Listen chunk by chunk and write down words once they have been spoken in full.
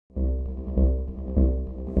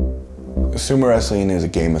Sumo wrestling is a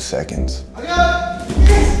game of seconds.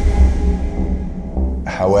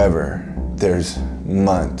 However, there's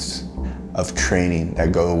months of training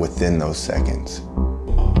that go within those seconds.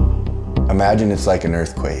 Imagine it's like an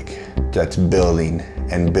earthquake that's building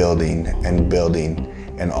and building and building,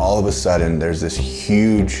 and all of a sudden there's this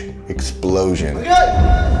huge explosion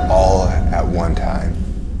all at one time.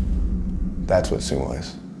 That's what sumo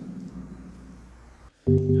is.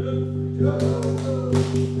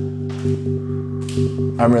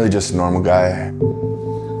 I'm really just a normal guy.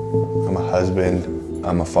 I'm a husband,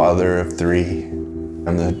 I'm a father of 3.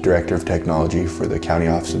 I'm the director of technology for the County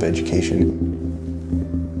Office of Education.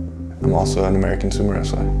 I'm also an American sumo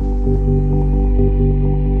wrestler.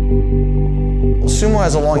 Sumo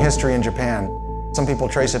has a long history in Japan. Some people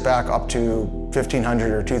trace it back up to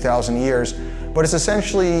 1,500 or 2,000 years, but it's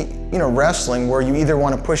essentially, wrestling where you either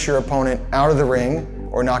want to push your opponent out of the ring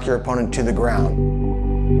or knock your opponent to the ground.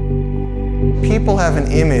 People have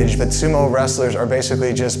an image that sumo wrestlers are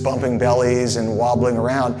basically just bumping bellies and wobbling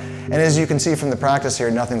around, and as you can see from the practice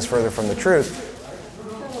here, nothing's further from the truth.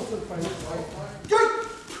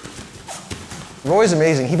 Roy's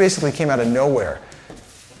amazing. He basically came out of nowhere.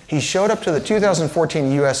 He showed up to the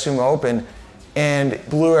 2014 US Sumo Open and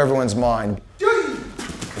blew everyone's mind.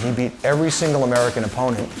 He beat every single American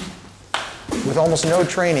opponent. With almost no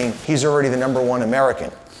training, he's already the #1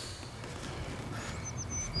 American.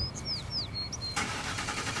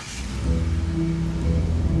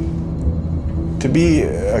 To be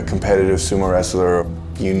a competitive sumo wrestler,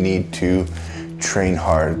 you need to train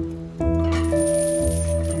hard.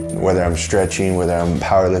 Whether I'm stretching, whether I'm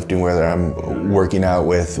powerlifting, whether I'm working out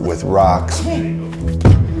with rocks,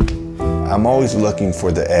 I'm always looking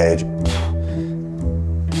for the edge.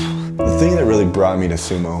 The thing that really brought me to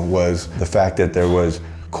sumo was the fact that there was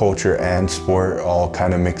culture and sport all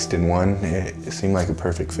kind of mixed in one. It seemed like a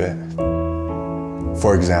perfect fit.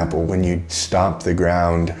 For example, when you stomp the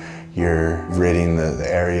ground, you're ridding the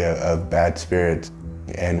area of bad spirits.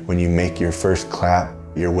 And when you make your first clap,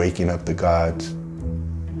 you're waking up the gods.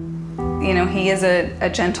 He is a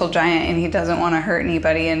gentle giant and he doesn't want to hurt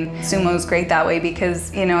anybody, and sumo's great that way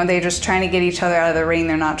because, they're just trying to get each other out of the ring.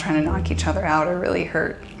 They're not trying to knock each other out or really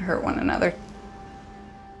hurt one another.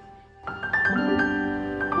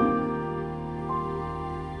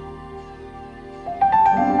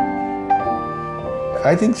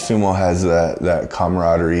 I think sumo has that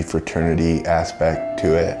camaraderie, fraternity aspect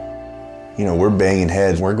to it. We're banging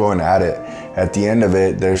heads, we're going at it. At the end of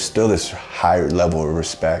it, there's still this high level of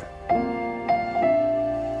respect.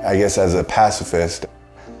 I guess as a pacifist,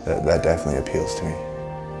 that definitely appeals to me.